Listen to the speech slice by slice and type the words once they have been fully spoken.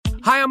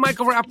Hi, I'm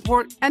Michael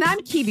Rappaport. And I'm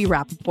Kibi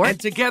Rappaport. And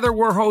together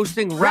we're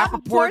hosting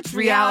Rappaport's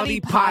Reality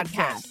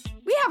Podcast.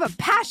 We have a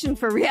passion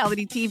for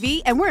reality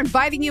TV, and we're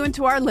inviting you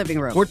into our living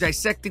room. We're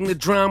dissecting the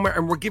drama,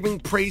 and we're giving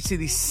praise to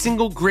the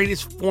single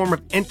greatest form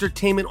of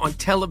entertainment on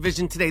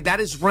television today.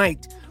 That is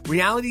right.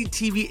 Reality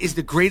TV is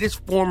the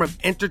greatest form of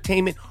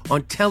entertainment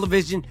on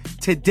television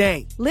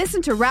today.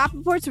 Listen to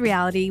Rappaport's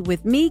Reality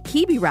with me,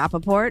 Kibi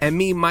Rappaport. And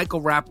me,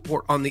 Michael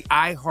Rappaport, on the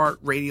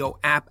iHeartRadio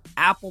app,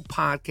 Apple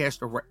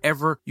Podcast, or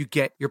wherever you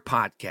get your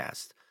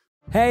podcast.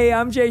 Hey,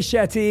 I'm Jay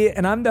Shetty,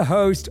 and I'm the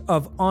host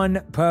of On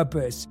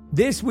Purpose.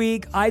 This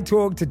week, I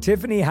talked to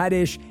Tiffany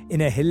Haddish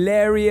in a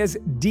hilarious,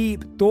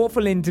 deep,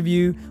 thoughtful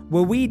interview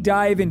where we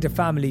dive into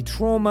family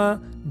trauma,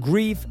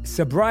 grief,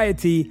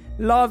 sobriety,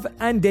 love,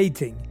 and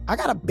dating. I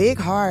got a big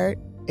heart,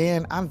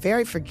 and I'm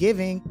very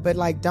forgiving, but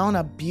don't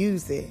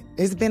abuse it.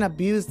 It's been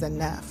abused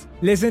enough.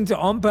 Listen to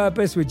On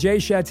Purpose with Jay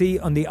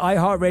Shetty on the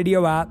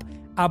iHeartRadio app,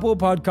 Apple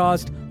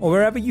Podcast, or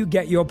wherever you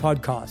get your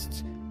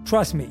podcasts.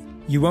 Trust me,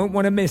 you won't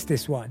want to miss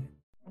this one.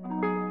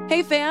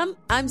 Hey fam,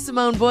 I'm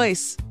Simone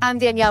Boyce. I'm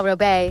Danielle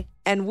Robay.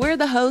 And we're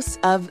the hosts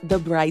of The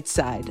Bright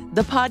Side,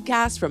 the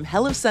podcast from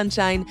Hello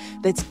Sunshine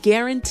that's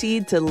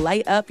guaranteed to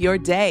light up your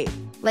day.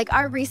 Like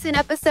our recent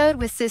episode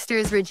with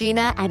sisters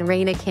Regina and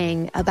Raina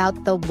King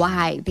about the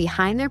why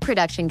behind their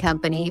production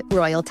company,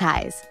 Royal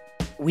Ties.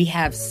 We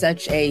have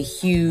such a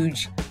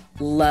huge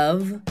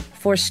love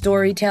for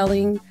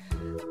storytelling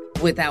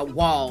without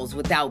walls,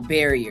 without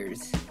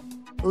barriers.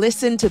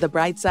 Listen to The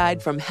Bright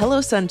Side from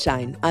Hello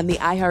Sunshine on the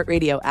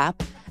iHeartRadio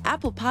app,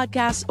 Apple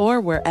Podcasts,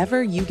 or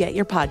wherever you get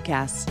your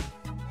podcasts.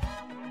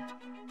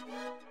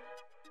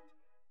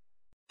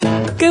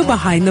 Go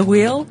behind the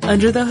wheel,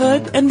 under the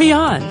hood, and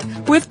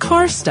beyond with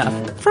Car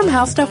Stuff from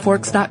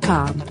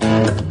HowStuffWorks.com.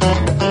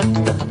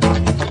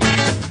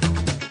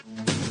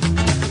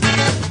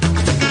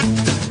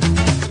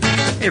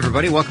 Hey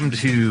everybody, welcome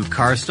to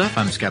Car Stuff.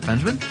 I'm Scott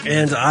Benjamin.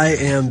 And I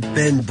am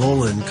Ben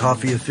Bolin,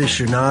 coffee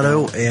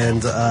aficionado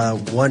and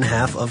one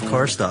half of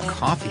Car Stuff.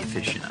 Coffee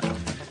aficionado.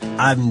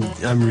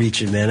 I'm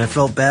reaching, man. I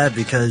felt bad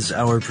because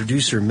our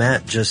producer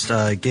Matt just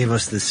gave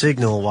us the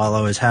signal while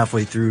I was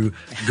halfway through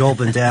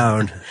gulping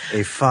down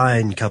a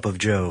fine cup of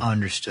Joe.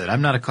 Understood.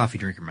 I'm not a coffee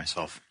drinker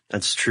myself.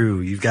 That's true.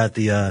 You've got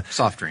the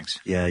soft drinks.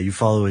 Yeah, you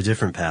follow a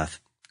different path.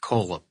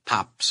 Cola,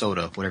 pop,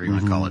 soda, whatever you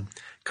want to call it.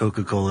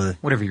 Coca-Cola.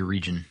 Whatever your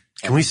region.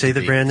 Can we say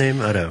the brand name?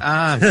 I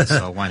don't.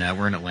 So why not?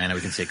 We're in Atlanta.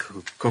 We can say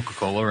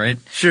Coca-Cola, right?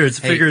 Sure, it's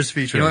a figure of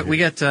speech. You know what? We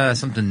got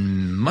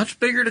something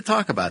much bigger to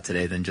talk about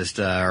today than just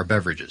our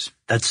beverages.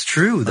 That's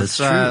true. That's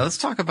true. Let's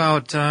talk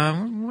about. We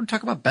want to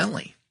talk about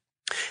Bentley.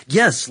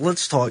 Yes,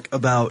 let's talk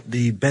about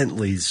the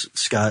Bentleys,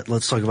 Scott.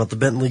 Let's talk about the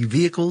Bentley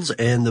vehicles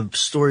and the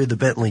story of the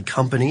Bentley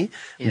company,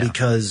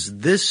 because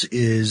this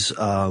is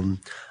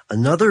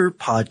another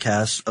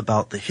podcast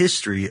about the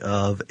history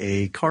of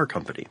a car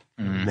company,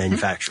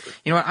 manufacturer.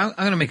 You know what? I'm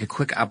going to make a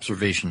quick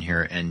observation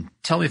here and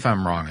tell me if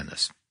I'm wrong on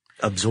this.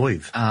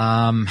 Observe.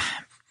 I'd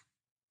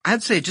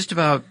say just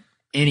about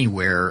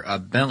anywhere a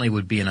Bentley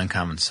would be an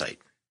uncommon sight.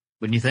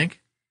 Wouldn't you think?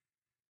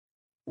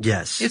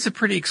 Yes. It's a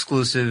pretty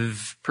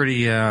exclusive,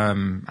 pretty,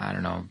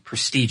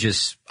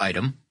 prestigious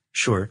item.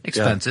 Sure.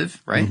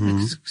 Expensive, right? Mm-hmm.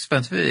 It's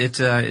expensive.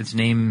 It's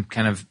name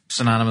kind of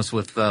synonymous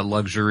with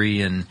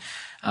luxury and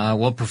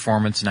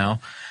performance now.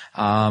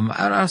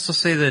 I'd also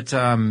say that,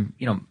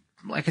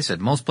 like I said,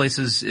 most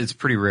places it's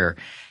pretty rare.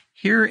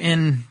 Here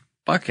in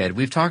Buckhead,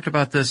 we've talked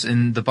about this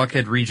in the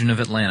Buckhead region of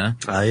Atlanta.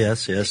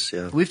 Yes.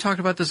 We've talked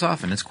about this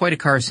often. It's quite a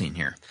car scene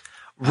here.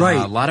 Right.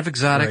 A lot of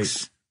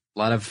exotics, a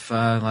lot of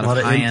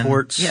high-end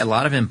imports. Yeah, a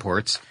lot of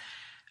imports.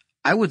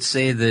 I would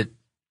say that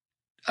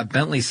a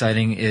Bentley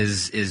sighting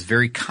is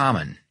very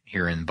common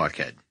here in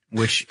Buckhead,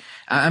 which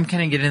I'm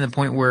kind of getting to the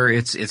point where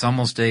it's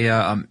almost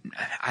I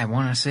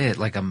want to say it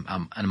like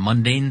a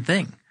mundane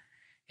thing.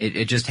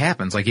 It just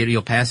happens. Like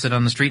you'll pass it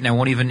on the street and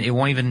it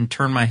won't even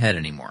turn my head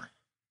anymore.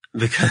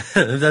 Because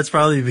that's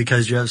probably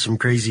because you have some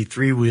crazy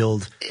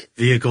three-wheeled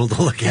vehicle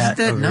to look at.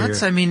 Isn't that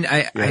nuts? Here. I mean,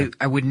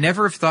 I would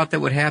never have thought that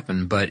would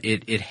happen, but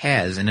it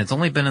has, and it's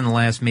only been in the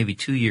last maybe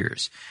 2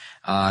 years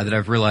that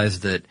I've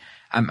realized that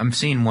I'm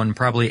seeing one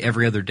probably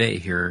every other day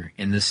here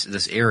in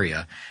this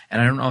area,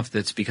 and I don't know if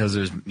that's because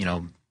there's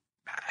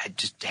it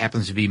just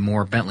happens to be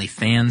more Bentley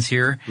fans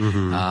here.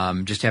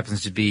 Mm-hmm. Just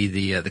happens to be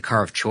the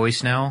car of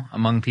choice now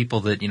among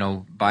people that,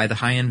 buy the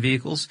high-end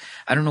vehicles.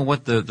 I don't know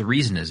what the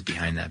reason is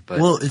behind that, but.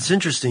 Well, it's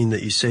interesting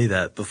that you say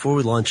that. Before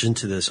we launch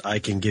into this, I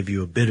can give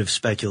you a bit of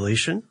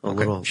speculation, a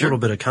little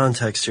bit of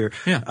context here.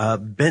 Yeah.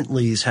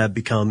 Bentleys have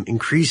become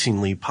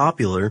increasingly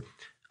popular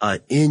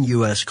in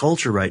U.S.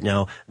 culture right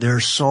now. There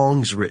are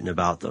songs written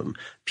about them.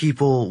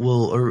 People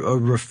will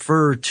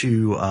refer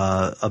to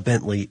a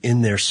Bentley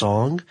in their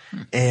song,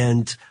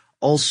 and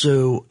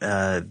also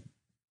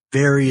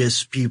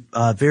various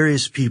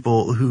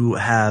people who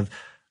have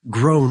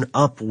grown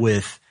up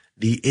with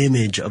the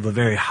image of a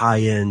very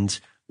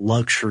high-end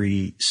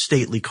luxury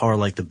stately car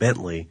like the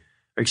Bentley,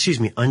 or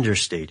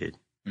understated.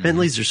 Mm-hmm.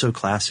 Bentleys are so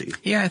classy.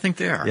 Yeah, I think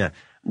they are. Yeah.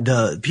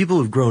 the people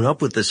who've grown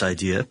up with this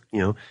idea,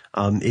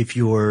 if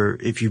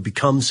you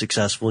become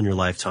successful in your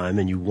lifetime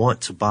and you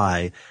want to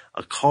buy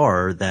a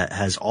car that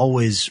has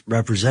always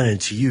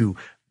represented to you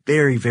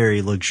very,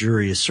 very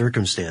luxurious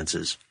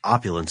circumstances,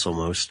 opulence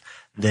almost,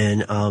 then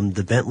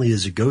the Bentley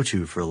is a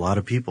go-to for a lot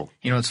of people.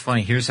 It's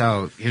funny. Here's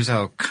how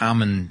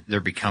common they're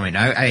becoming.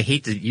 I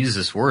hate to use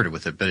this word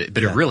with it, but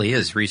it really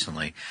is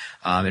recently.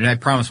 And I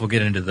promise we'll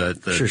get into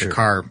the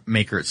car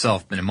maker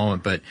itself in a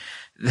moment, but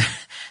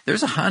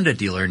there's a Honda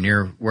dealer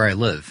near where I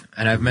live,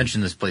 and I've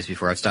mentioned this place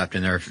before. I've stopped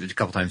in there a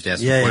couple times to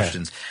ask some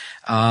questions.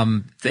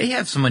 They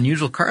have some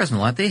unusual cars on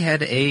the lot. They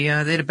had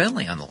a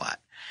Bentley on the lot.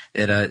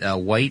 They had a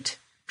white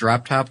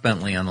drop-top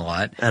Bentley on the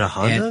lot. At a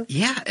Honda?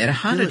 At a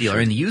Honda dealer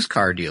in the used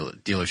car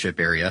dealership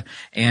area.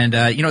 And,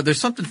 there's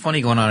something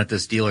funny going on at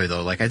this dealer,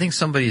 though. Like, I think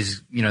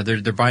somebody's,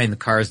 they're buying the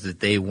cars that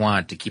they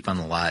want to keep on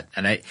the lot.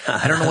 And I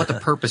don't know what the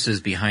purpose is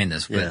behind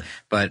this,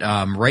 but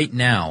right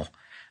now,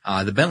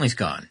 the Bentley's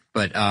gone.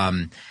 But,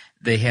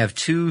 they have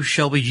 2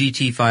 Shelby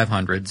GT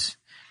 500s.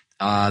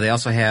 They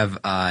also have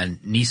a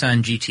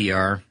Nissan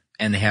GTR,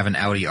 and they have an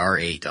Audi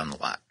R8 on the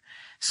lot.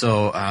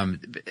 So, and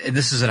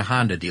this is at a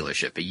Honda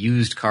dealership, a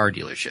used car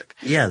dealership.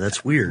 Yeah,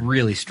 that's weird.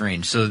 Really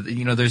strange. So,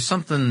 there's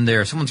something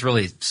there. Someone's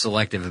really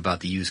selective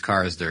about the used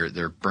cars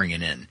they're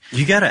bringing in.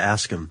 You gotta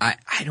ask them.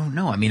 I don't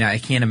know. I mean, I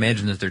can't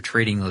imagine that they're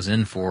trading those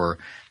in for,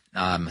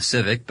 a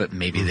Civic, but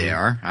maybe they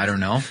are. I don't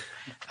know.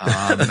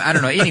 I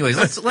don't know. Anyways,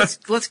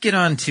 let's get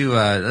on to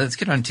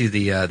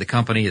the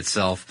company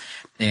itself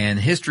and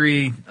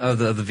history of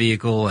the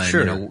vehicle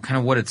and kind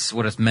of what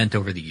it's meant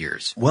over the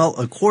years. Well,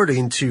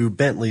 according to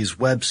Bentley's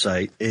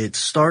website, it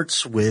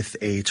starts with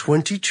a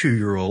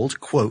 22-year-old,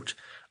 quote,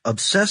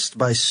 obsessed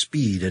by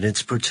speed and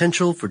its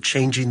potential for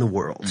changing the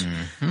world.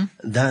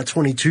 Mm-hmm. That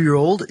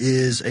 22-year-old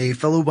is a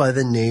fellow by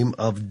the name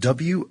of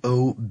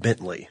W.O.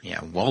 Bentley.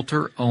 Yeah,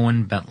 Walter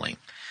Owen Bentley.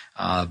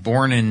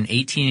 Born in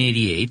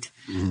 1888.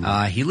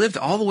 Mm-hmm. He lived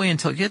all the way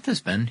until, get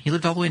this, Ben, he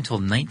lived all the way until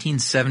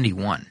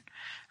 1971.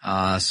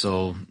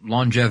 So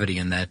longevity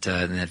in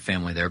that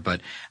family there.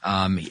 But,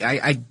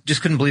 I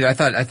just couldn't believe it.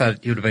 I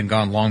thought he would have been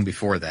gone long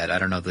before that. I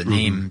don't know. The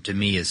name to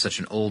me is such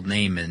an old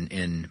name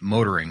in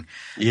motoring.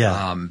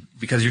 Yeah.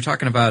 Because you're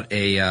talking about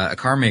a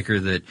car maker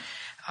that,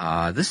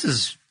 this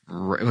is,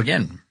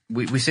 again,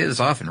 we say this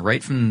often,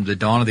 right from the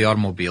dawn of the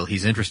automobile,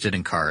 he's interested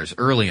in cars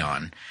early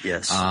on.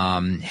 Yes.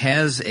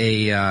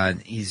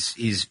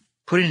 He's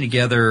putting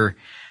together,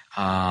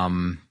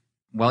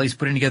 he's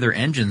putting together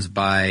engines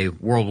by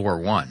World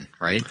War I,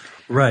 right?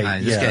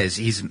 Right.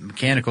 He's a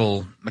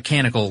mechanical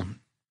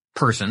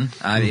person.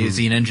 Is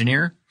he an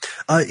engineer?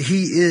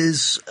 He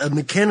is a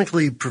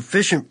mechanically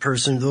proficient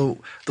person, though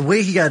the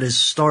way he got his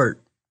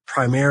start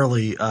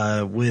primarily,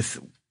 with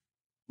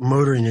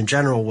motoring in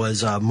general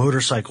was,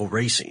 motorcycle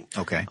racing.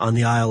 Okay. On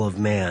the Isle of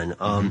Man.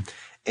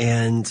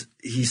 And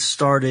he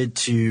started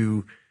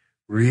to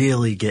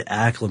really get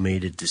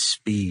acclimated to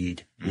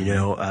speed,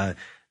 no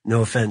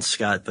offense,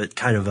 Scott, but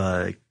kind of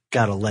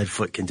got a lead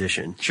foot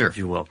condition, if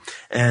you will.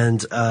 And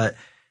the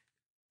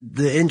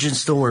engines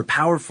still weren't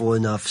powerful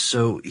enough,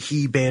 so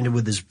he banded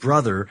with his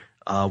brother,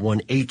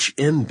 one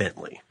H.M.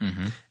 Bentley.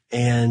 Mm-hmm.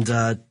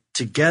 And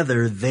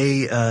together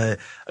they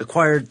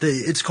acquired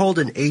it's called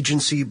an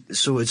agency,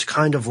 so it's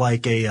kind of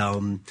like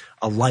a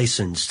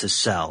license to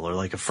sell or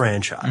like a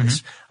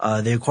franchise.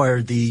 Mm-hmm. They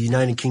acquired the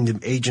United Kingdom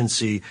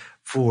agency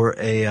for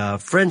a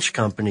French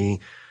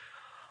company.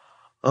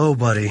 Oh,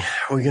 buddy,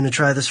 are we going to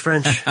try this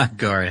French?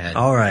 Go right ahead.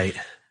 All right.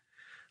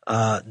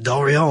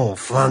 D'Orient,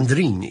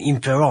 Flandrine,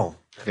 Imperon.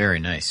 Very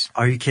nice.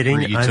 Are you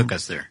kidding? You took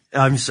us there.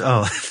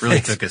 Really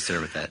took us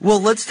there with that.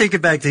 Well, let's take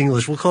it back to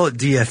English. We'll call it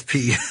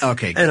DFP.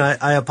 Okay. And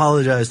I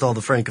apologize to all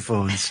the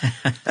francophones,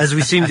 as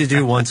we seem to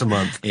do once a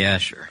month. Yeah,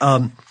 sure.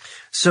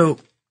 So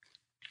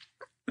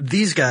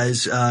these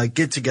guys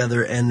get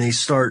together and they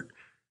start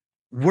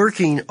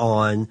working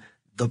on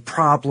the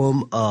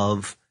problem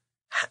of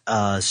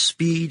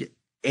speed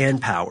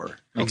and power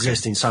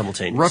existing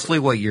simultaneously. Roughly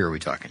what year are we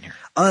talking here?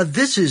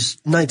 This is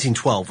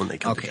 1912 when they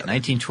come together.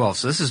 1912.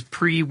 So this is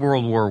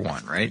pre-World War I,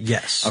 right?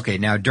 Yes. Okay,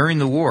 now during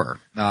the war,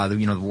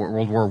 the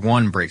World War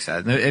I breaks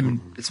out.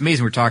 It's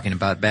amazing we're talking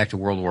about back to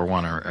World War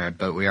I,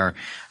 but we are.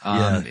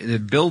 They're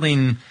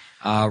building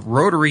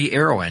rotary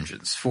aero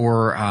engines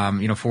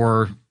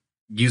for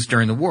use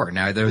during the war.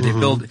 Now they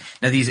build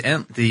these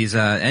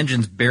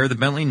engines bear the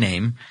Bentley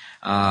name.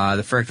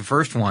 The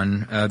first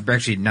one,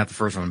 actually not the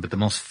first one, but the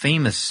most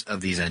famous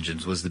of these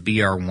engines was the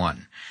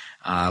BR-1,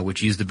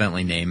 which used the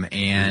Bentley name,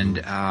 and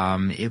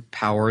it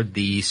powered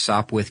the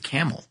Sopwith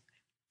Camel.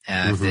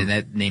 And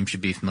that name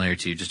should be familiar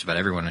to just about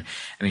everyone.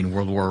 I mean,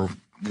 World War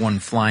I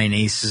flying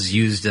aces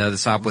used the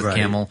Sopwith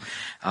Camel.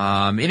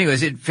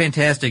 Anyways,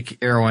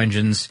 fantastic aero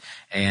engines,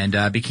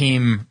 and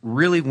became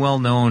really well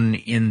known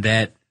in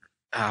that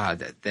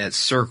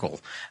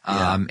circle,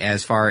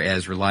 as far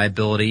as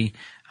reliability,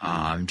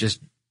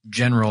 just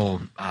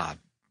general,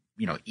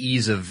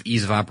 ease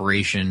of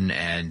operation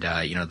and,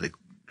 the,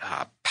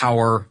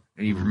 power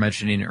you were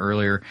mentioning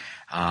earlier.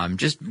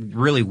 Just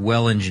really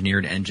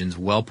well-engineered engines,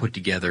 well put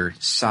together,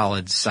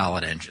 solid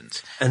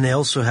engines. And they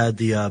also had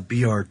the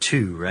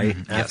BR2, right?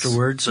 Mm-hmm.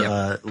 Afterwards, Yes.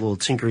 a little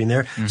tinkering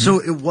there. So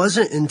it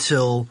wasn't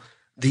until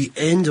the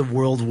end of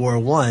World War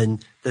I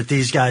that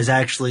these guys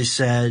actually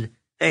said,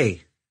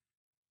 "Hey,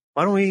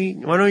 why don't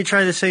we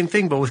try the same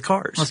thing but with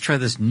cars? Let's try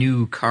this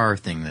new car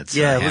thing that's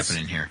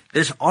happening here.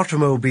 This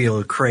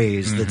automobile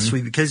craze that's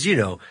sweet because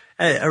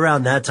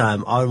around that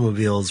time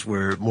automobiles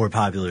were more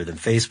popular than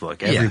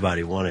Facebook.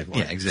 Everybody wanted one.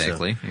 Yeah,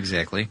 exactly.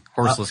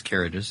 Horseless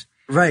carriages.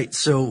 Right.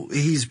 So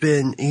he's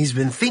been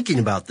thinking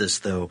about this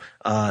though.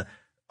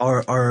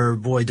 Our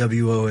boy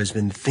WO has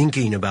been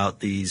thinking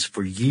about these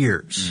for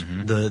years,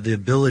 the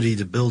ability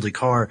to build a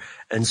car.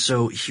 And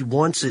so he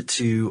wants it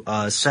to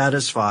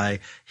satisfy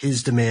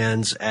his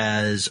demands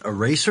as a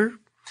racer,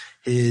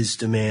 his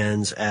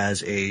demands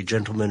as a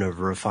gentleman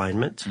of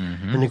refinement,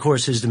 and of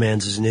course his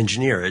demands as an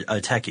engineer, a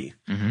techie.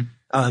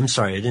 I'm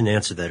sorry, I didn't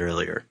answer that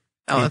earlier.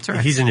 Oh, that's all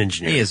right. He's an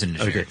engineer. He is an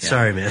engineer. Okay,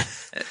 sorry, man.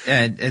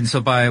 And so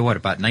by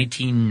about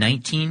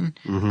 1919,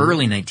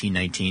 early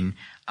 1919,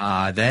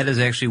 that is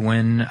actually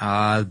when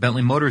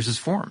Bentley Motors is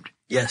formed.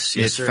 Yes,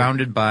 it's sir.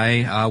 founded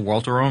by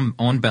Walter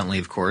Owen Bentley,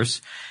 of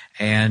course,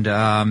 and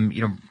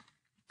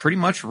pretty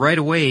much right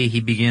away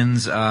he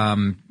begins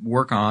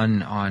work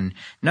on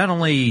not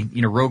only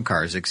road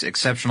cars,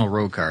 exceptional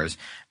road cars,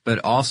 but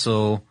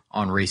also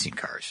on racing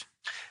cars.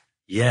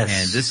 Yes.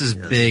 And this is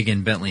big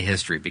in Bentley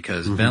history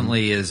because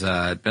Bentley is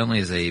a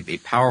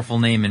powerful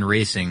name in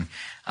racing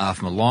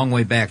from a long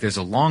way back. There's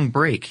a long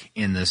break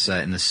in this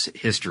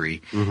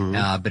history,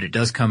 but it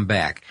does come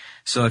back.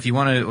 So if you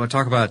want to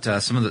talk about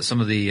some of the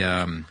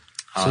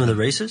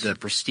races, the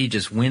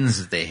prestigious wins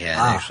that they had,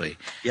 actually,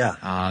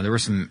 there were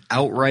some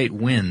outright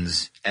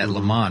wins at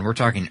Le Mans. We're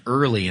talking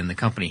early in the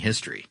company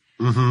history.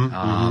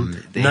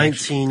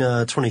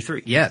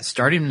 1923.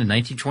 Starting in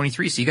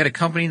 1923. So you got a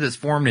company that's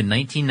formed in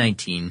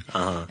 1919,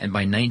 and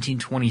by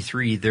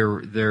 1923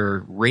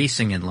 they're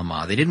racing in Le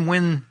Mans. They didn't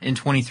win in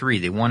 23.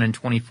 They won in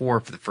 24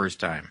 for the first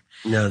time.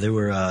 No, they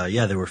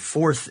were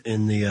fourth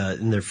in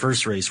their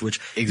first race, which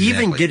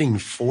even getting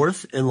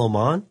fourth in Le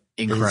Mans,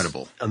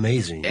 incredible,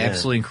 amazing,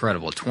 absolutely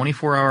incredible. A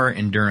 24-hour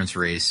endurance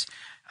race,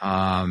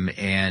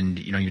 and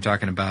you're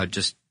talking about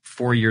just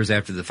 4 years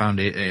after the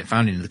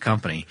founding of the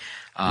company.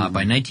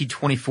 By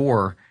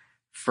 1924,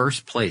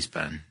 first place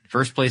in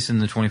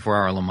the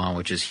 24-hour Le Mans,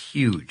 which is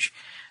huge.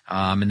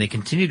 And they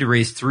continued to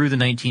race through the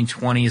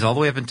 1920s, all the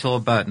way up until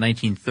about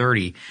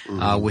 1930.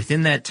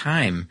 Within that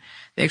time,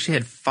 they actually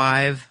had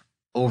 5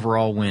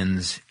 overall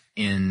wins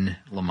in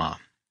Le Mans,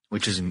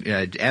 which is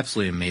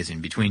absolutely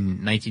amazing. Between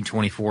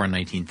 1924 and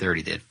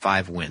 1930, they had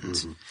 5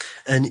 wins.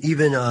 And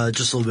even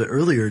just a little bit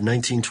earlier,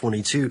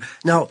 1922.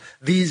 Now,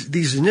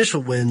 these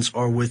initial wins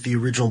are with the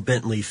original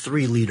Bentley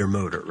 3-liter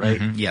motor, right?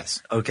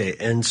 Yes. Okay,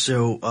 and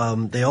so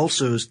they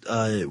also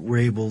were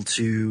able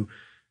to,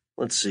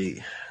 let's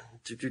see,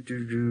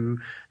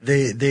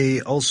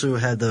 they also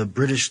had the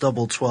British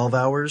double 12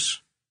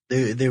 hours.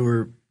 They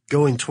were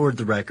going toward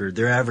the record.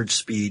 Their average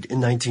speed in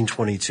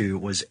 1922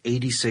 was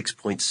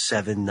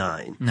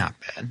 86.79. Not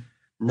bad.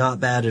 Not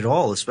bad at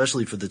all,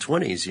 especially for the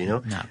 20s,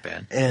 Not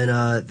bad. And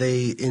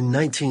in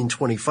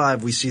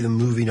 1925, we see them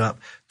moving up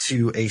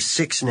to a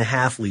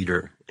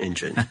 6.5-liter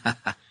engine.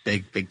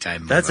 Big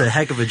time. That's a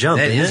heck of a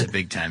jump, isn't it? That is a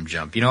big time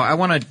jump. I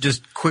want to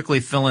just quickly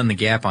fill in the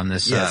gap on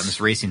this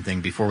this racing thing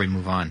before we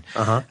move on.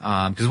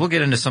 Because we'll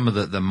get into some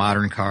of the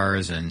modern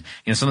cars and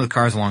some of the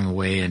cars along the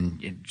way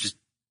and just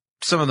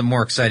some of the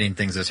more exciting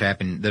things that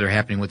are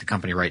happening with the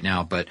company right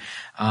now. But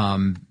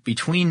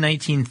between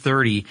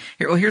 1930,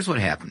 here's what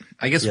happened.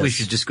 I guess we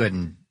should just go ahead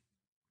and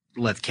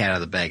let the cat out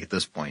of the bag at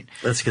this point.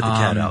 Let's get the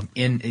cat out.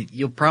 And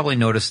you'll probably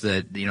notice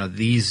that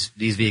these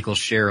vehicles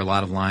share a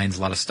lot of lines,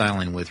 a lot of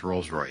styling with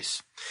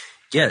Rolls-Royce.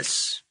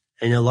 Yes,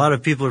 and a lot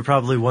of people are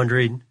probably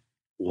wondering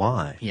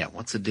why. Yeah,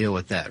 what's the deal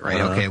with that, right?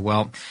 Okay,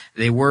 well,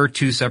 they were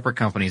 2 separate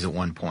companies at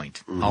one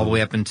point, all the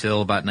way up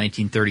until about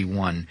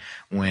 1931,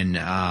 when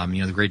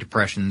the Great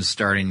Depression's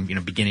starting,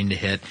 beginning to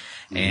hit,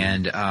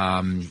 and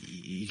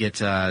you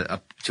get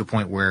up to a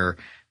point where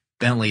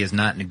Bentley is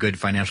not in a good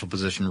financial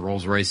position.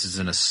 Rolls-Royce is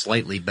in a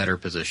slightly better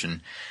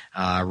position.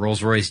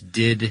 Rolls-Royce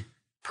did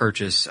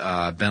purchase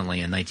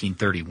Bentley in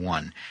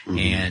 1931,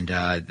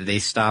 and they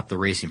stopped the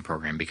racing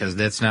program because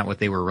that's not what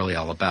they were really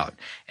all about.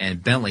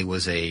 And Bentley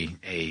was a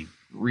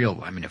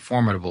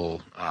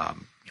formidable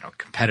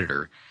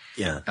competitor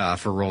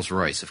for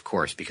Rolls-Royce, of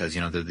course, because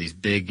they're these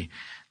big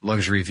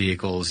luxury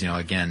vehicles,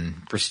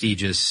 again,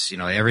 prestigious,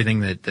 everything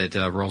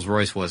that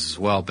Rolls-Royce was as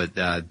well, but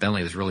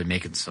Bentley was really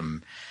making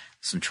some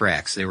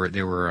tracks. They were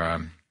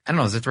I don't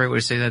know, is that the right way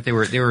to say that? They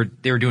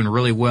were doing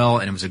really well,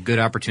 and it was a good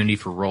opportunity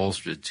for Rolls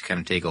to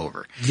kind of take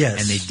over. Yes.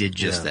 And they did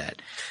just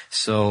that.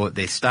 So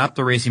they stopped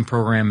the racing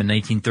program in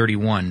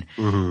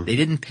 1931. They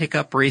didn't pick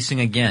up racing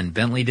again.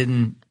 Bentley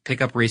didn't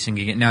pick up racing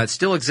again. Now, it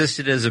still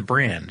existed as a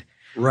brand.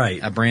 Right.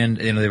 A brand,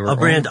 they were a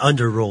brand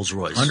under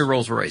Rolls-Royce. Under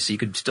Rolls-Royce. So you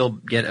could still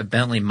get a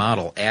Bentley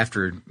model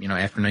after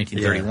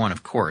 1931,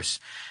 of course.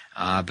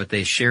 but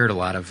they shared a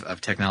lot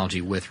of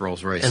technology with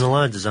Rolls-Royce. And a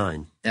lot of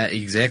design.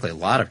 Exactly, a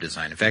lot of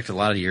design. In fact, a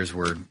lot of years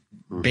were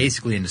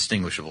basically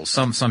indistinguishable.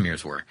 Some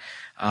years were.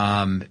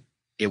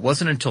 It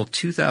wasn't until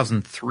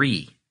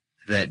 2003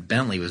 that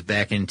Bentley was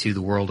back into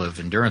the world of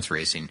endurance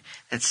racing.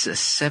 That's a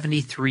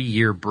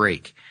 73-year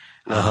break.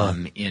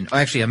 In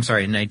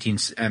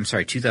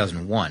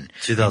 2001.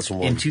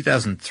 2001. In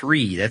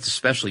 2003, that's a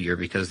special year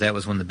because that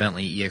was when the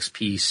Bentley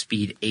EXP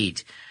Speed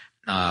 8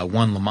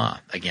 won Le Mans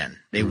again.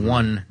 They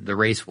won the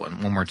race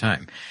one more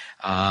time.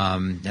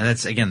 Now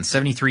that's, again,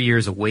 73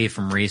 years away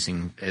from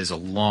racing is a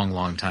long,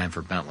 long time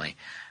for Bentley,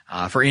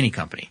 for any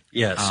company.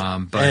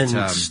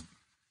 Yes.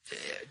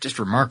 Just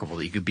remarkable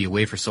that you could be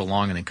away for so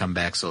long and then come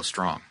back so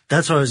strong.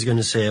 That's what I was going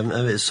to say.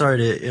 I'm sorry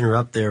to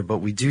interrupt there, but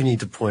we do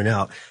need to point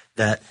out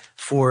that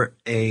for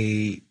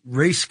a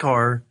race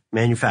car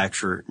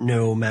manufacturer,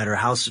 no matter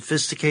how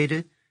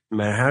sophisticated, no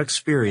matter how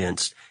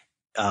experienced,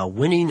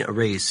 winning a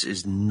race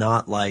is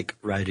not like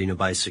riding a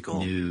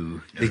bicycle.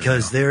 No,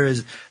 because there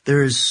is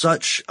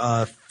such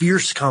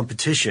fierce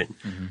competition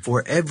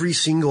for every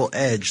single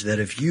edge that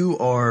if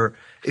you're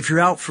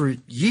out for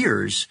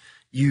years,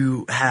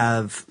 you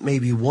have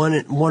maybe one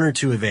or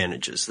two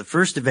advantages. The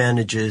first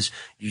advantage is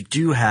you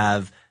do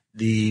have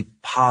the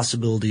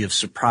possibility of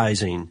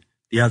surprising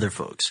the other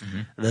folks.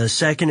 The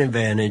second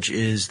advantage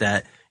is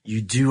that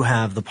you do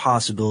have the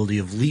possibility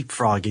of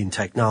leapfrogging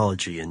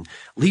technology. And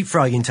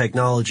leapfrogging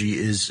technology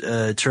is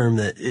a term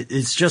that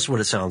it's just what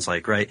it sounds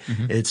like, right?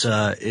 It's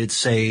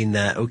saying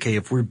that, okay,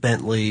 if we're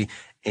Bentley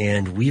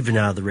and we've been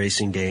out of the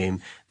racing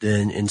game,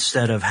 then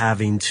instead of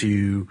having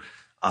to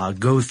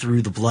go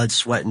through the blood,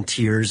 sweat, and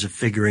tears of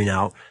figuring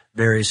out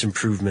various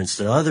improvements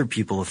that other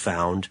people have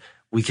found,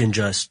 we can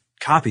just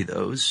copy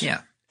those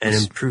and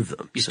improve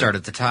them. You start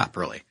at the top,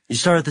 really. You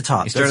start at the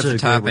top. You start at the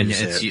top, and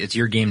it's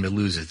your game to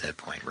lose at that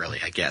point, really,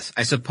 I guess.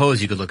 I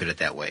suppose you could look at it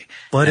that way.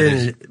 But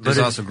there's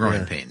also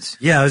growing pains.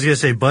 Yeah, I was going to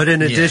say, but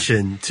in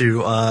addition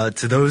to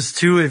those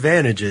two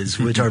advantages,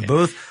 which are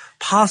both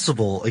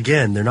possible,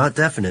 again, they're not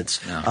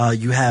definites. No.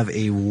 You have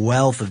a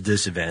wealth of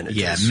disadvantages.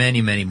 Yeah, many,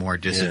 many more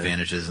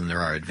disadvantages than there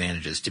are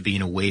advantages to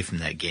being away from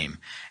that game.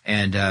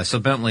 And so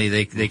Bentley,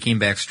 they came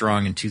back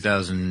strong in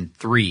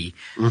 2003.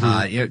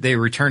 They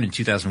returned in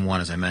 2001,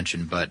 as I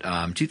mentioned, but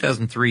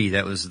 2003,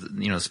 that was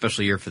a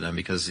special year for them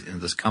because of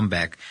this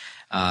comeback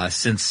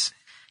since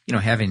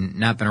having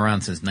not been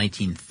around since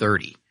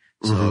 1930.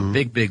 So a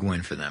big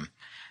win for them.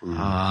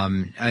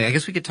 I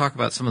guess we could talk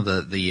about some of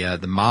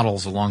the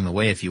models along the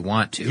way if you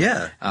want to.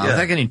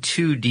 Without getting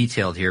too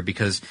detailed here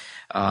because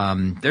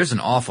there's an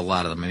awful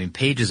lot of them. I mean,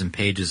 pages and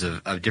pages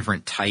of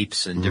different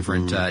types and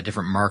different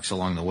marks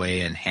along the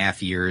way and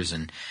half years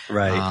and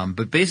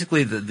but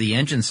basically the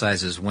engine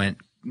sizes went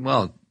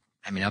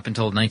up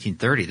until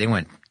 1930 they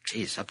went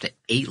up to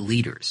 8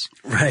 liters.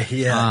 Right,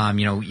 yeah.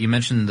 You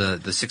mentioned the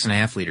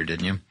 6.5 liter,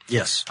 didn't you?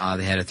 Yes.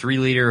 They had a 3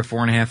 liter, a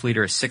 4.5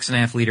 liter, a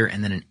 6.5 liter,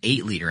 and then an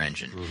 8 liter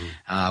engine,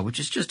 which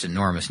is just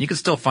enormous. And you can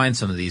still find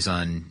some of these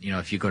on,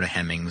 if you go to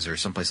Hemmings or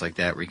someplace like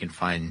that where you can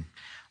find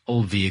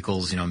old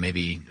vehicles,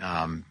 maybe,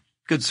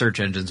 good search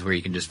engines where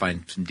you can just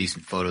find some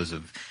decent photos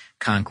of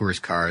concours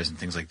cars and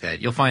things like that.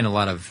 You'll find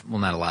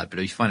not a lot, but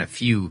you find a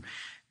few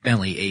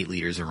Bentley 8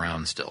 liters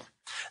around still.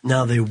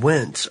 Now they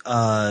went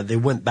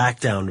back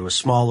down to a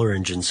smaller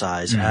engine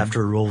size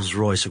after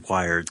Rolls-Royce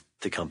acquired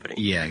the company.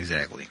 Yeah,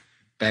 exactly.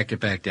 Backed it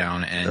back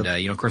down, and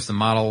of course the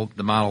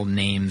model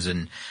names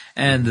and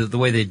the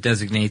way they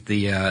designate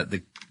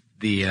the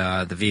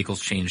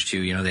vehicles change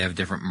too. They have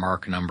different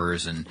mark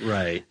numbers and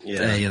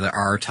the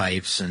R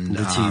types and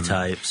the T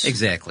types.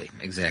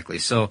 Exactly.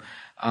 So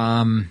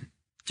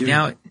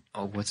now,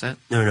 what's that?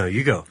 No,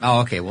 you go.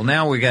 Oh, okay. Well,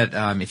 now we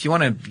got, if you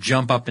want to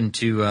jump up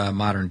into,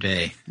 modern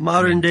day. Do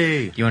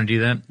you want to do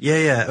that?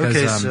 Yeah.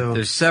 Okay, so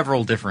there's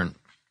several different,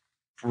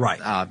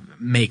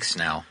 makes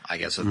now, I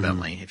guess, of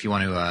Bentley. If you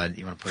want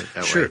to put it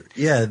that way. Sure.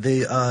 Yeah.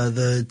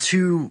 The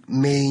two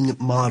main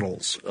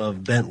models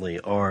of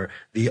Bentley are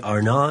the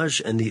Arnage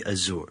and the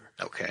Azur.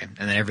 Okay.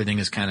 And then everything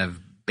is kind of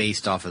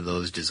based off of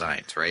those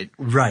designs, right?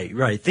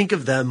 Right. Think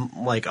of them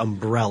like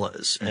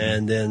umbrellas.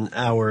 And then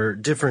our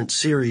different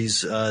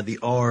series, the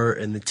R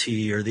and the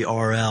T or the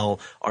RL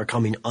are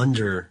coming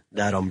under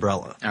that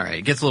umbrella. All right.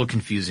 It gets a little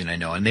confusing, I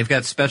know. And they've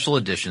got special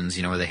editions,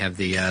 where they have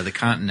the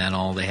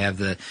Continental, they have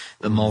the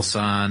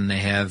Mulsanne, they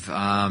have,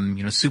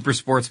 super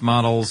sports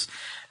models,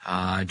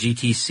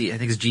 GTC, I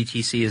think it's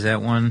GTC, is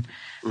that one?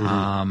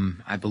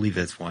 I believe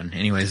that's one.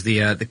 Anyways,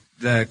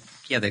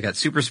 they've got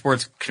super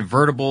sports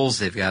convertibles.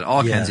 They've got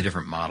all kinds of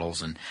different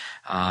models. And,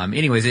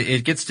 anyways,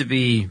 it gets to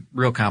be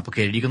real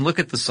complicated. You can look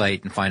at the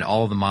site and find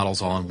all of the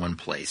models all in one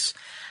place.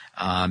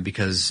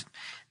 Because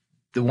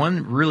the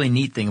one really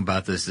neat thing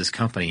about this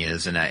company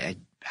is, and I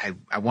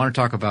want to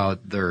talk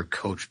about their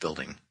coach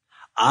building.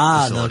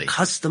 Facility. The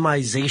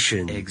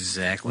customization.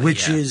 Exactly.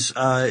 Which is,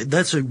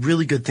 that's a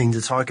really good thing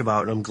to talk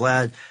about. And I'm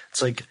glad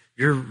it's like,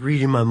 You're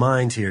reading my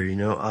mind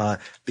here,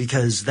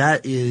 because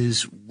that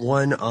is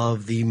one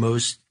of the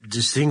most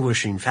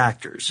distinguishing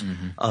factors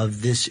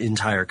of this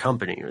entire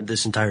company, or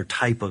this entire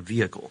type of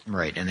vehicle.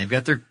 Right. And they've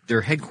got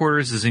their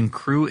headquarters is in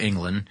Crewe,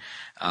 England,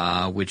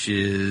 which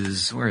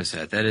is, where is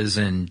that? That is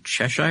in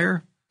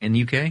Cheshire in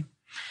the UK.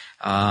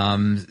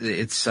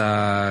 It's,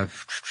 let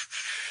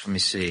me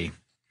see.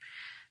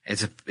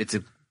 It's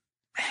a,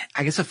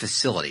 I guess a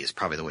facility is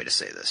probably the way to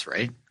say this,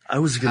 right? I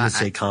was going to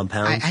say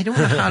compound. I don't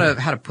know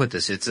how to put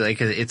this. It's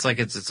like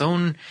it's its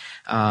own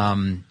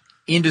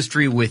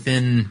industry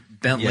within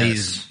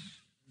Bentley's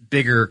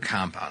bigger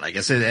compound. I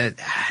guess.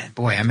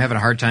 Boy, I'm having a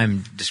hard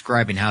time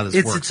describing how this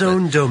works. It's its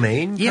own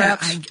domain. Yeah,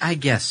 perhaps? I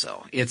guess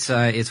so.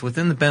 It's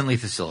within the Bentley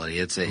facility.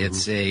 It's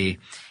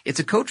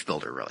a coach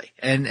builder, really,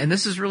 and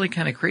this is really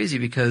kind of crazy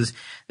because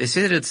they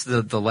say that it's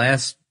the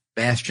last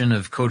bastion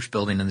of coach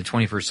building in the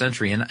 21st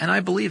century, and I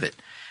believe it.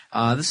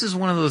 This is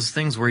one of those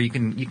things where you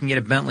can get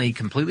a Bentley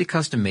completely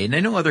custom made. And I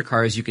know other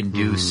cars you can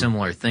do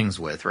similar things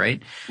with,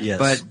 right? Yes.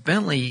 But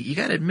Bentley, you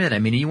gotta admit, I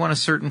mean, you want a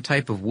certain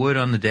type of wood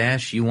on the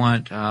dash. You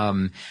want,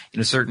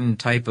 certain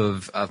type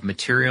of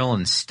material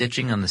and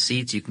stitching on the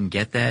seats. You can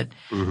get that.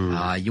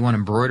 You want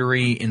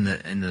embroidery in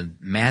the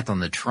mat on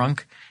the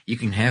trunk. You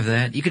can have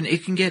that.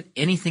 It can get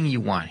anything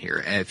you want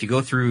here. If you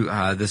go through,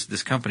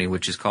 this company,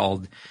 which is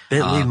called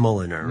Bentley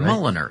Mulliner, right?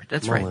 Mulliner.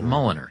 That's right.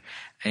 Mulliner.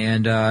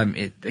 And,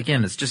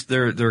 it's just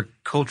their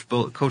coach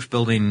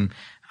building,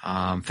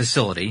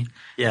 facility.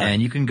 Yeah. And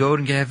you can go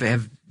and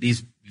have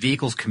these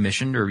vehicles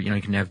commissioned, or,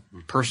 you can have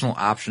personal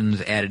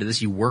options added to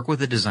this. You work with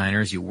the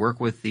designers, you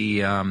work with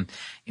the,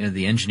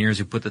 the engineers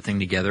who put the thing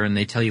together, and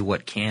they tell you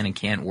what can and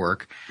can't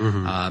work.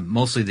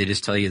 Mostly they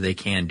just tell you they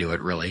can do it,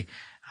 really.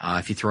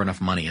 If you throw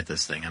enough money at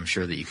this thing, I'm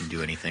sure that you can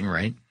do anything,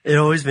 right? It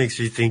always makes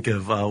me think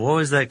of, what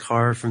was that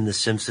car from The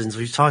Simpsons?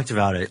 We've talked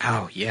about it.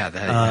 Oh, yeah.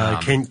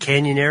 That,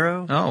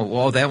 Canyonero? Oh,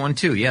 well, that one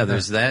too. Yeah,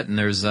 there's that, and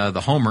there's, the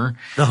Homer.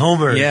 The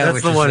Homer. Yeah,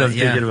 that's the one I'm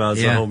thinking about,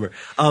 the Homer.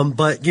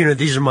 But,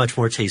 these are much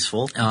more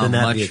tasteful than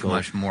that vehicle.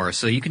 Much more.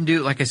 So you can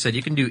do, like I said,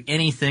 you can do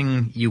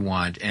anything you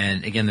want.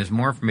 And again, there's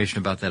more information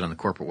about that on the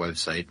corporate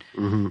website.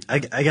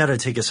 I gotta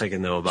take a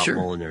second though about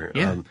Mulliner.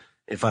 Yeah.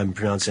 If I'm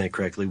pronouncing it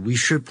correctly, we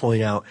should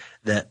point out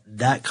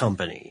that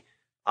company,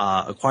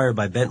 acquired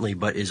by Bentley,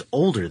 but is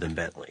older than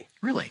Bentley.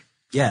 Really?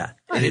 Yeah.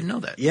 I didn't know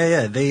that.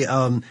 Yeah.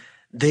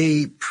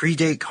 They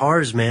predate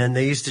cars, man.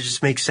 They used to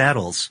just make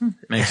saddles.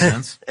 Makes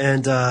sense.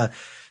 And,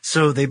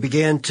 so they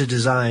began to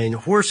design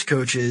horse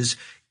coaches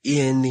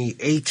in the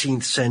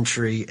 18th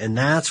century, and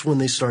that's when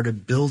they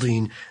started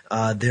building,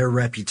 their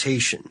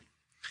reputation.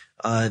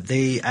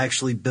 They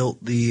actually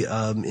built the,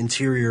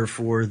 interior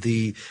for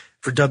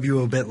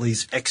W.O.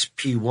 Bentley's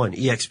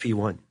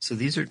EXP1. So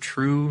these are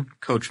true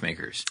coach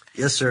makers.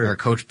 Yes, sir. Or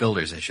coach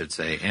builders, I should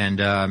say. And,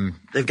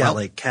 they've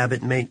got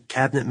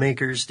cabinet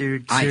makers,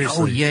 dude.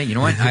 Seriously. Yeah. You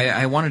know what?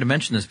 I wanted to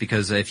mention this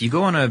because if you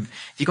go on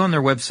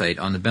their website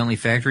on the Bentley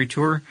Factory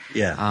Tour,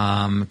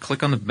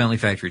 click on the Bentley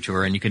Factory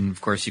Tour, and you can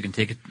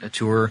take a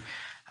tour,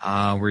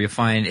 where you'll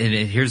find,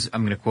 and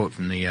I'm going to quote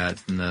from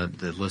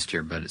the list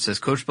here, but it says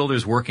coach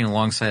builders working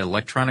alongside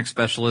electronic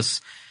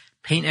specialists,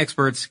 paint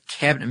experts,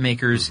 cabinet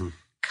makers,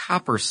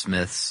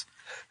 coppersmiths,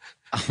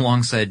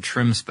 alongside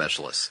trim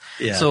specialists.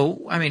 Yeah.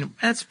 So, I mean,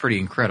 that's pretty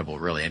incredible,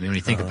 really. I mean, when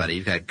you think about it,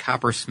 you've got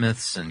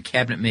coppersmiths and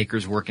cabinet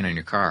makers working on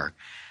your car.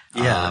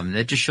 Yeah.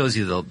 That just shows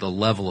you the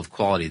level of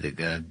quality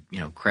that,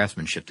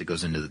 craftsmanship that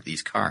goes into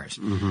these cars.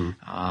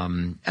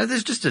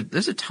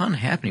 There's a ton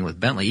happening with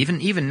Bentley.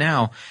 Even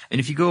now, and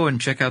if you go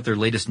and check out their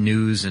latest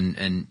news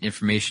and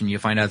information,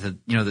 you'll find out that,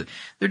 that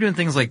they're doing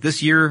things like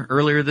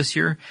earlier this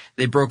year,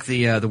 they broke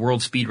the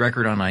world speed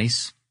record on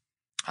ice.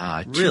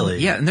 Really?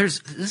 Yeah. And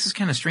this is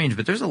kind of strange,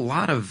 but there's a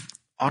lot of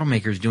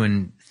automakers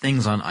doing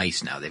things on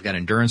ice now. They've got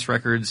endurance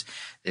records,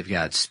 they've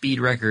got speed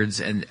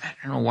records, and I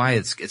don't know why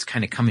it's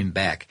kind of coming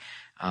back.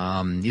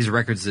 These are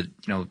records that,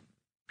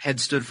 had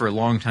stood for a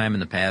long time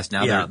in the past.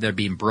 Now they're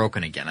being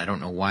broken again. I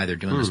don't know why they're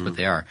doing this, but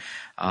they are.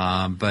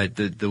 But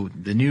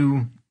the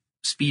new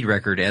speed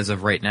record as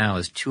of right now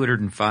is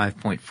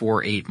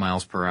 205.48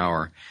 miles per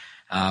hour,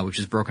 which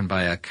is broken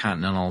by a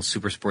Continental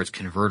Supersports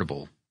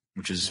convertible,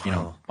 which is,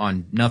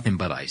 on nothing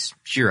but ice,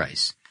 sheer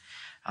ice.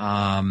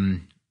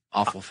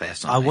 Awful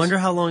fast on ice. I wonder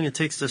how long it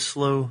takes to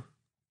slow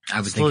I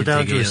would think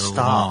it'd take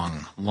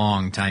a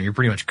long time. You're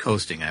pretty much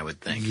coasting, I would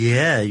think.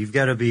 Yeah, you've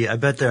got to be, I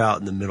bet they're out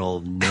in the middle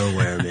of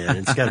nowhere, man.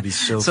 It's got to be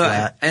so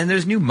flat. And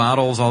there's new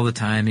models all the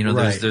time.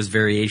 There's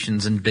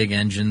variations and big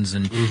engines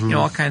and,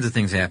 all kinds of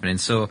things happening.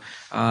 So,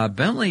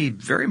 Bentley,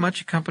 very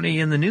much a company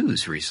in the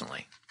news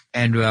recently.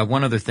 And,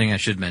 one other thing I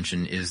should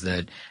mention is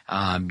that,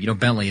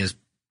 Bentley is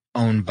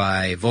owned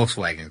by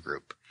Volkswagen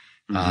Group.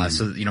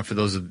 So, for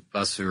those of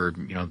us who are,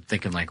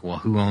 thinking like, well,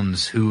 who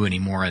owns who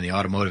anymore in the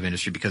automotive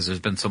industry, because there's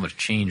been so much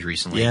change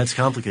recently. Yeah, it's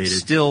complicated.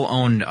 Still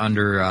owned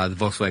under, the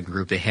Volkswagen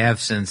Group. They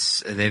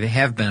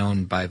have been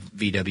owned by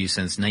VW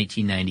since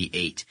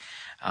 1998.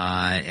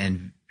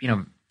 And,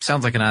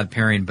 sounds like an odd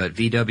pairing, but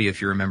VW,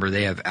 if you remember,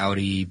 they have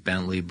Audi,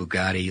 Bentley,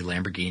 Bugatti,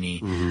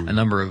 Lamborghini, a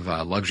number of,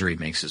 luxury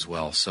makes as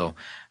well. So,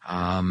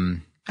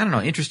 I don't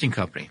know. Interesting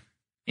company.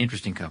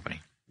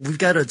 We've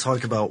got to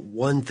talk about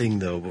one thing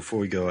though before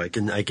we go. I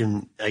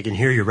can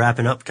hear you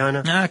wrapping up kind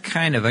of.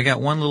 Kind of. I got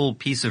one little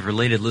piece of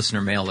related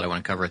listener mail that I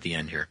want to cover at the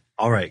end here.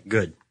 All right,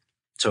 good.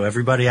 So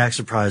everybody act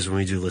surprised when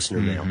we do listener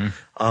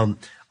mail.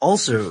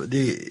 Also,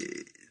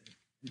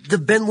 the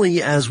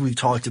Bentley, as we've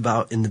talked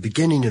about in the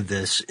beginning of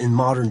this, in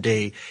modern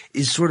day,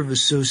 is sort of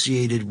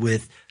associated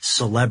with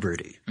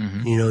celebrity.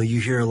 You know,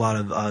 you hear a lot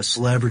of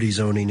celebrities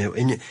owning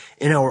it.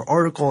 In our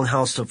article on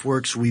How Stuff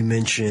Works, we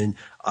mention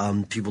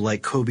people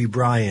like Kobe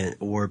Bryant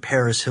or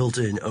Paris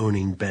Hilton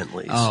owning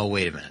Bentleys. Oh,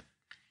 wait a minute.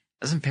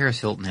 Doesn't Paris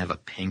Hilton have a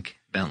pink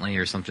Bentley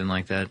or something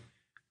like that?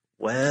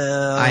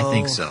 Well, I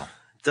think so.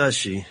 Does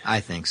she? I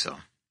think so.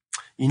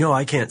 You know,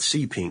 I can't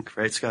see pink,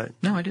 right, Scott?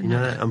 No, I didn't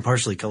know that. I'm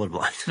partially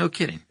colorblind. No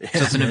kidding. So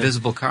it's an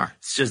invisible car.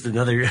 It's just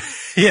another,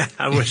 yeah,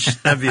 I wish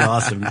that'd be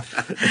awesome.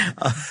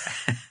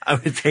 I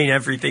would paint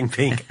everything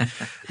pink.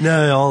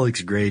 No, it all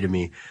looks gray to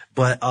me.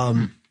 But,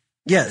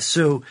 yeah,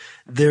 so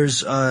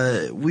there's,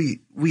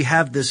 we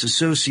have this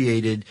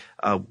associated,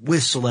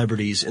 with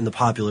celebrities in the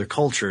popular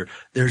culture.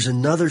 There's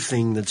another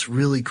thing that's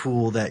really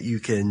cool that you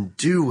can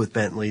do with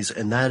Bentleys,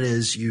 and that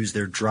is use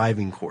their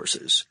driving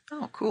courses.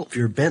 Oh, cool. If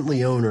you're a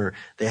Bentley owner,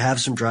 they have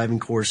some driving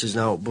courses.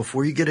 Now,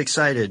 before you get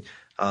excited,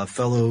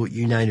 fellow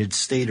United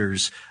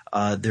Staters,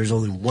 there's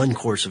only one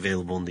course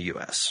available in the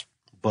U.S.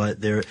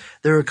 But there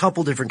are a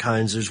couple different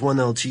kinds. There's one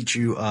that'll teach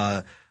you,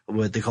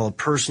 what they call a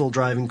personal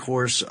driving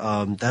course.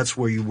 That's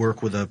where you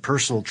work with a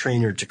personal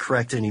trainer to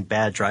correct any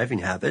bad driving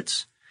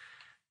habits,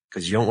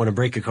 because you don't want to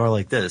break a car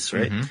like this,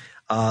 right?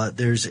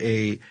 There's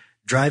a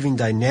driving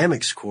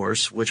dynamics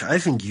course, which I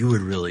think you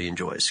would really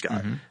enjoy,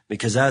 Scott,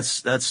 because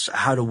that's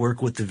how to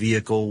work with the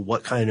vehicle,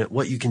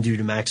 what you can do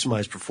to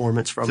maximize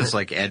performance from it. Just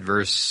like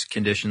adverse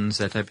conditions,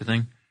 that type of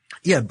thing?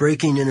 Yeah,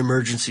 braking in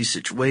emergency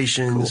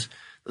situations,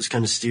 those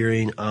kind of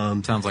steering.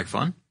 Sounds like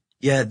fun.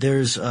 Yeah,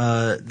 there's,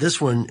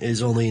 this one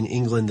is only in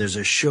England. There's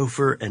a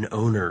chauffeur and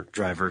owner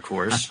driver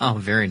course. Oh,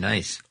 very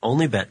nice.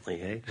 Only Bentley,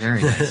 hey?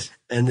 Very nice.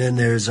 And then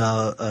there's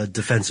a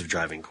defensive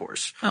driving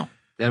course. Oh,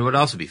 that would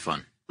also be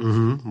fun.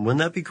 Wouldn't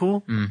that be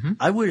cool?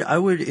 I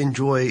would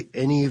enjoy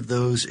any of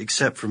those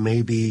except for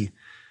maybe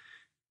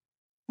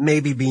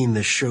being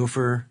the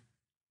chauffeur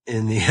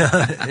in the,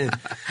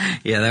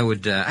 yeah, that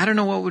would, I don't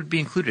know what would be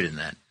included in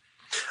that.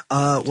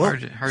 Well,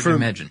 hard to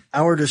imagine.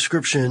 Our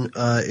description,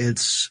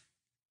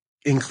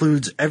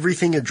 includes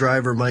everything a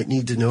driver might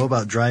need to know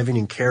about driving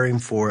and caring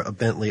for a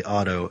Bentley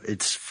auto.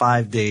 It's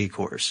 5-day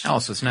course. Oh,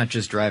 so it's not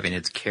just driving,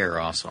 it's care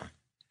also.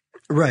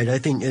 Right. I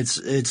think it's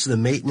the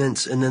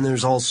maintenance. And then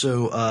there's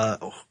also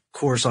a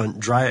course on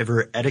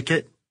driver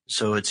etiquette.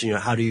 So it's,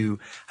 how do you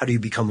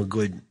become a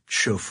good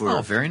chauffeur?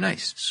 Oh, very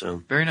nice.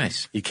 So very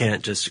nice. You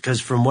can't just,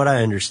 because from what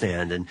I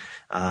understand, and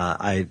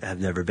I have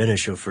never been a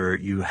chauffeur,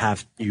 you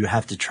have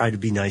to try to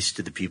be nice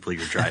to the people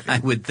you're driving. I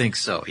would think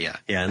so. Yeah.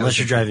 Yeah. Unless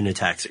you're driving a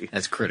taxi.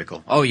 That's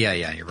critical. Oh yeah.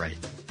 You're right.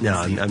 No,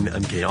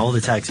 I'm kidding. All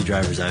the taxi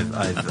drivers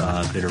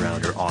I've been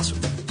around are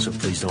awesome. So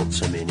please don't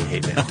send me any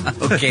hate mail.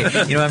 Okay.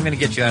 I'm going to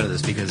get you out of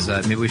this because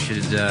maybe we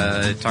should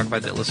talk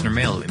about that listener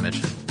mail that we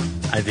mentioned.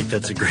 I think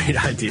that's a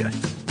great idea.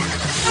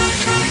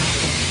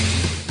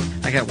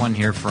 I got one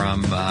here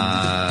from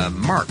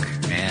Mark,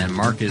 and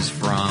Mark is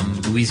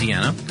from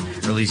Louisiana,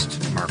 or at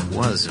least Mark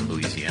was in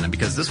Louisiana,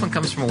 because this one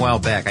comes from a while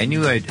back. I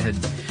knew I had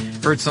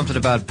heard something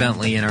about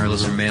Bentley in our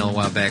listener mail a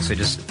while back, so I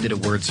just did a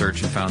word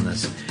search and found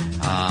this.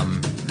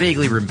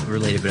 Vaguely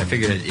related, but I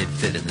figured it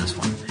fit in this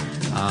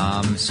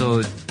one.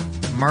 So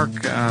Mark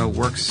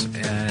works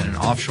at an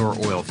offshore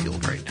oil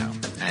field right now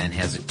and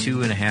has a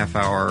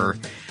 2.5-hour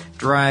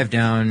drive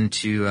down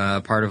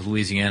to part of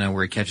Louisiana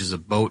where he catches a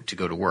boat to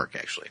go to work,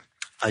 actually.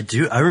 I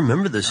do. I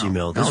remember this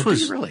email. This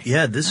was really?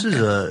 Yeah. This is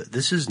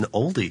an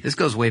oldie. This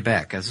goes way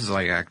back. This is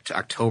like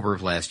October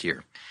of last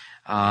year.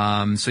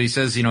 So he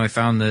says, I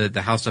found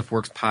the How Stuff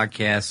Works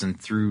podcast, and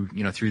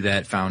through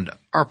that found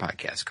our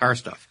podcast, Car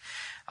Stuff.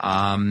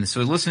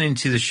 So listening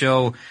to the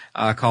show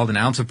called An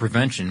Ounce of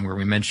Prevention, where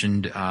we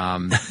mentioned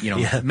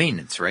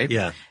maintenance, right?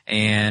 Yeah.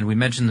 And we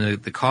mentioned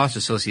the cost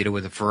associated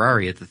with a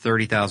Ferrari at the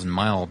 30,000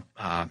 mile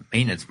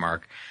maintenance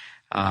mark.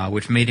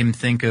 Which made him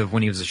think of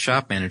when he was a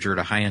shop manager at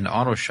a high-end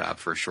auto shop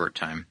for a short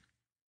time.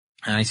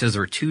 And he says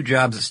there were 2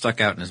 jobs that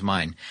stuck out in his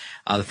mind.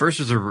 The first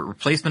was a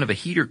replacement of a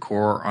heater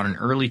core on an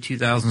early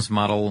 2000s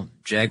model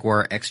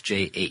Jaguar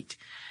XJ8.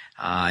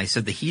 He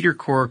said the heater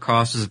core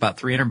cost us about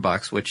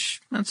 $300,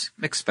 which that's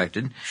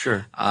expected.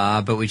 Sure.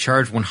 But we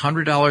charged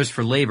 $100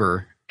 for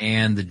labor,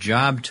 and the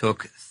job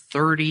took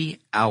 30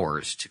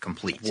 hours to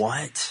complete.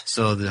 What?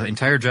 So the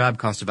entire job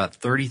cost about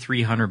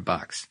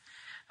 $3,300.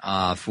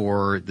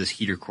 For this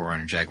heater core on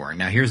a Jaguar.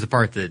 Now, here's the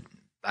part that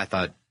I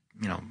thought,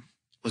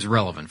 was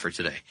relevant for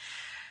today.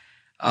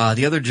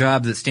 The other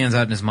job that stands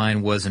out in his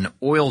mind was an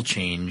oil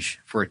change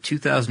for a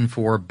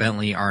 2004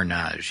 Bentley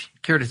Arnage.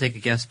 Care to take a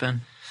guess,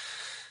 Ben?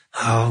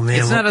 Oh, man.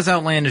 It's not as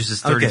outlandish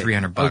as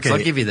 $3,300. Okay. I'll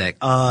give you that.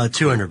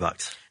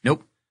 $200.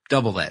 Nope.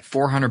 Double that,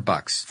 $400.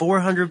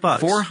 $400.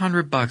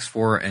 $400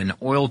 for an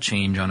oil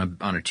change on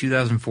a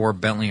 2004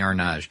 Bentley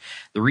Arnage.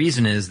 The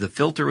reason is the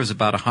filter was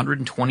about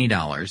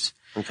 $120.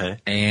 Okay.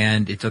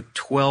 And it took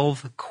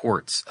 12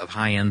 quarts of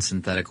high-end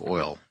synthetic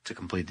oil to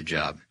complete the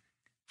job.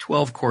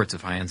 12 quarts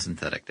of high-end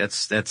synthetic.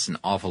 That's an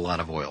awful lot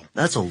of oil.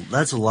 That's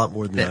a lot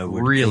more than I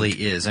would really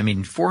think. is. I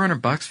mean,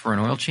 $400 for an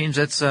oil change,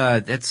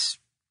 that's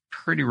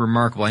pretty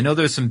remarkable. I know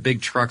there's some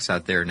big trucks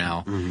out there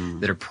now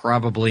that are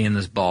probably in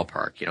this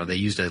ballpark. You know, they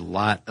used a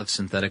lot of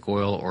synthetic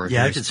oil or a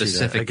very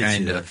specific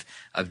kind of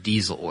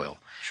diesel oil.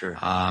 Sure.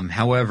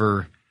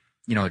 However,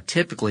 you know,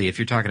 typically if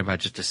you're talking about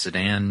just a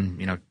sedan,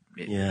 you know,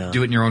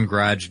 do it in your own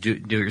garage, do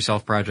it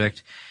yourself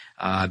project,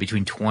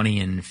 between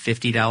 $20 and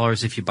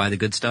 $50 if you buy the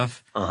good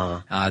stuff.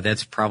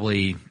 That's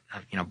probably,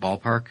 you know,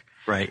 ballpark.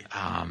 Right.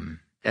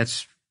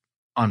 That's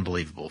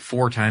unbelievable.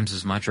 4 times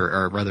as much,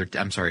 or rather,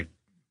 I'm sorry,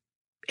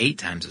 8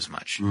 times as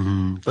much.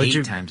 But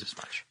 8 times as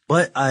much.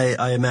 But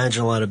I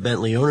imagine a lot of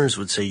Bentley owners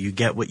would say you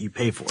get what you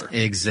pay for.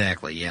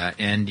 Exactly, yeah.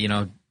 And, you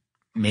know,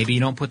 maybe you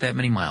don't put that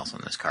many miles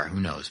on this car.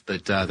 Who knows?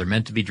 But they're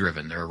meant to be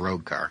driven. They're a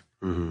road car.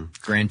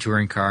 Grand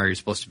touring car. You're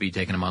supposed to be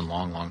taking them on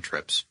long, long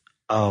trips.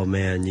 Oh,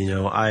 man. You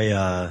know,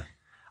 I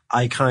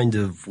kind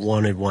of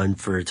wanted one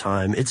for a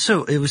time. It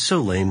was so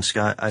lame,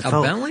 Scott. I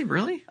felt Bentley,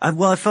 really?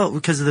 I felt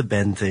because of the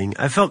Ben thing.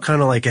 I felt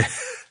kind of like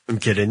I'm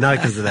kidding, not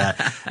because of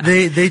that.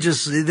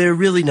 They're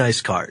really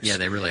nice cars. Yeah,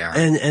 they really are.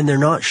 And they're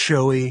not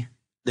showy.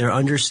 They're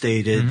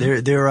understated.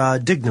 They're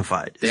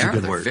dignified. They're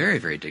word. Very,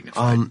 very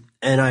dignified.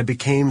 And I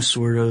became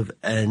sort of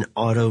an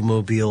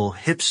automobile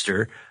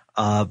hipster,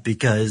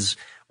 because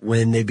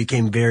when they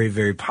became very,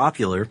 very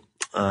popular,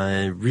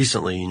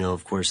 recently, you know,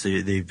 of course,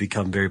 they've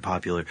become very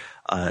popular.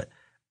 I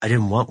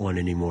didn't want one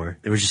anymore.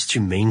 They were just too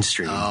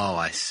mainstream. Oh,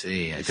 I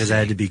see. Because I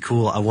had to be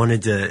cool. I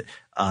wanted to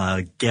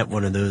get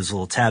one of those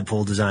little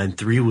tadpole design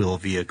 3-wheel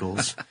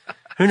vehicles.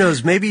 Who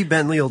knows? Maybe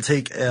Bentley will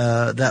take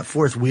that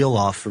 4th wheel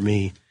off for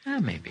me.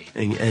 Maybe.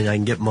 And I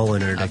can get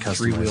Mulliner to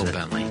customize 3-wheel it.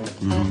 Bentley.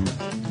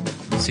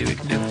 Let's see what we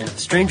can do.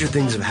 Stranger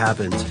things have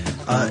happened.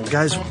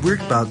 Guys, we're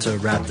about to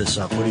wrap this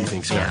up. What do you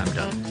think, Scott? Yeah, I'm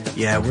done.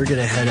 Yeah, we're going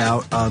to head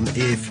out.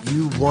 If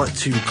you want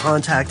to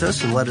contact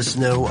us and let us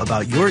know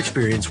about your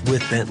experience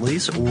with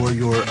Bentleys or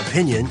your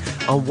opinion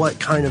on what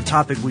kind of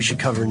topic we should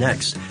cover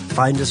next,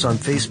 find us on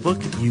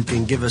Facebook. You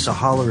can give us a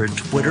holler at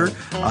Twitter.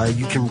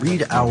 You can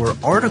read our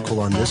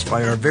article on this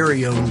by our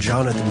very own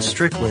Jonathan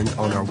Strickland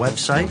on our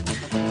website.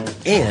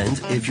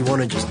 And if you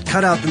want to just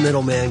cut out the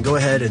middleman, go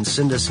ahead and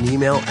send us an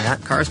email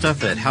at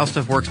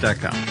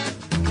carstuff@howstuffworks.com.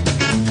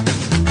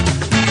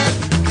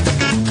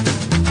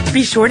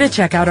 Be sure to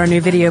check out our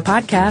new video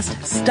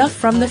podcast, Stuff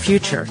from the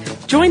Future.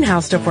 Join How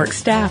Stuff Works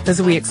staff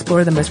as we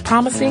explore the most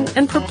promising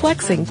and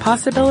perplexing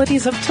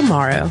possibilities of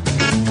tomorrow.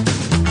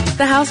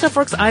 The How Stuff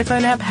Works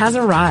iPhone app has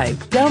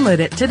arrived. Download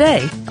it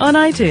today on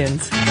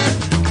iTunes.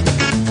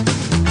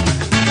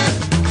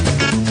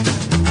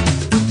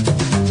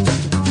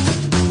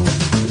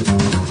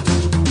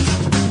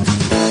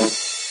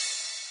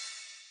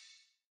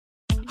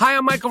 Hi,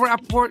 I'm Michael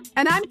Rappaport.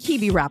 And I'm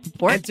Kibi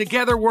Rappaport. And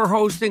together we're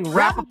hosting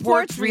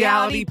Rappaport's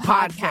Reality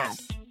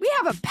Podcast. We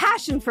have a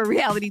passion for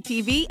reality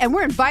TV, and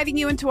we're inviting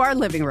you into our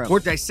living room. We're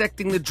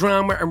dissecting the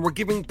drama, and we're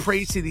giving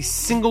praise to the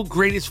single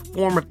greatest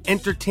form of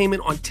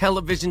entertainment on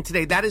television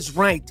today. That is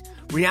right.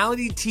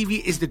 Reality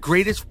TV is the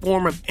greatest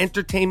form of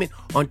entertainment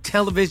on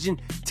television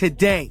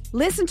today.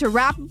 Listen to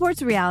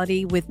Rappaport's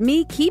Reality with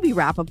me, Kibi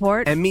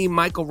Rappaport. And me,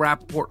 Michael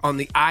Rappaport, on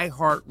the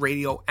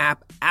iHeartRadio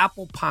app,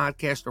 Apple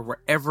Podcast, or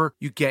wherever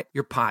you get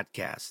your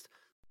podcast.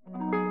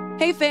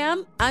 Hey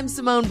fam, I'm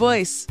Simone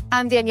Boyce.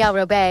 I'm Danielle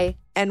Robay.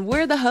 And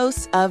we're the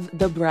hosts of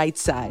The Bright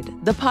Side,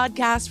 the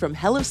podcast from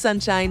Hello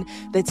Sunshine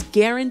that's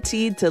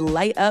guaranteed to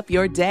light up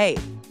your day.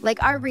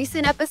 Like our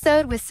recent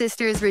episode with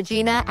sisters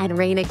Regina and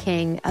Raina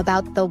King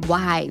about the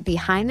why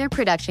behind their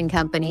production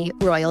company,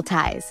 Royal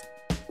Ties.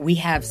 We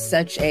have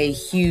such a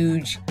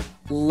huge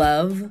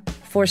love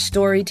for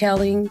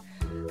storytelling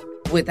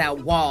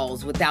without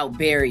walls, without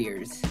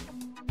barriers.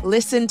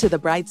 Listen to The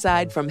Bright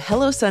Side from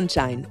Hello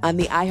Sunshine on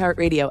the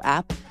iHeartRadio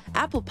app,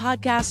 Apple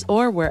Podcasts,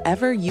 or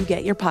wherever you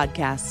get your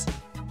podcasts.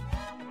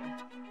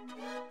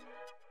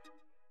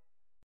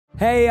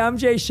 Hey, I'm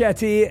Jay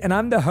Shetty, and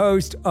I'm the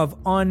host of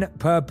On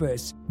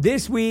Purpose.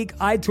 This week,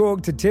 I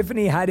talked to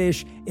Tiffany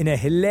Haddish in a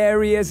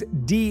hilarious,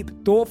 deep,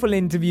 thoughtful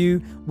interview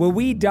where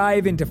we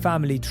dive into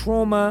family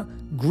trauma,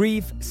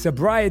 grief,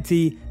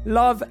 sobriety,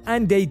 love,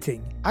 and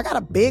dating. I got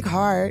a big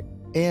heart,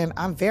 and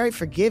I'm very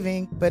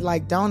forgiving, but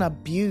don't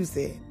abuse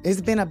it.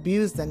 It's been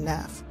abused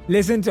enough.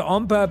 Listen to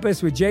On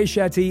Purpose with Jay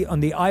Shetty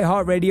on the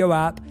iHeartRadio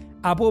app,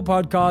 Apple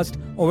Podcast,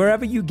 or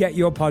wherever you get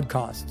your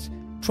podcasts.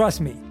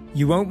 Trust me,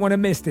 you won't want to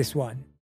miss this one.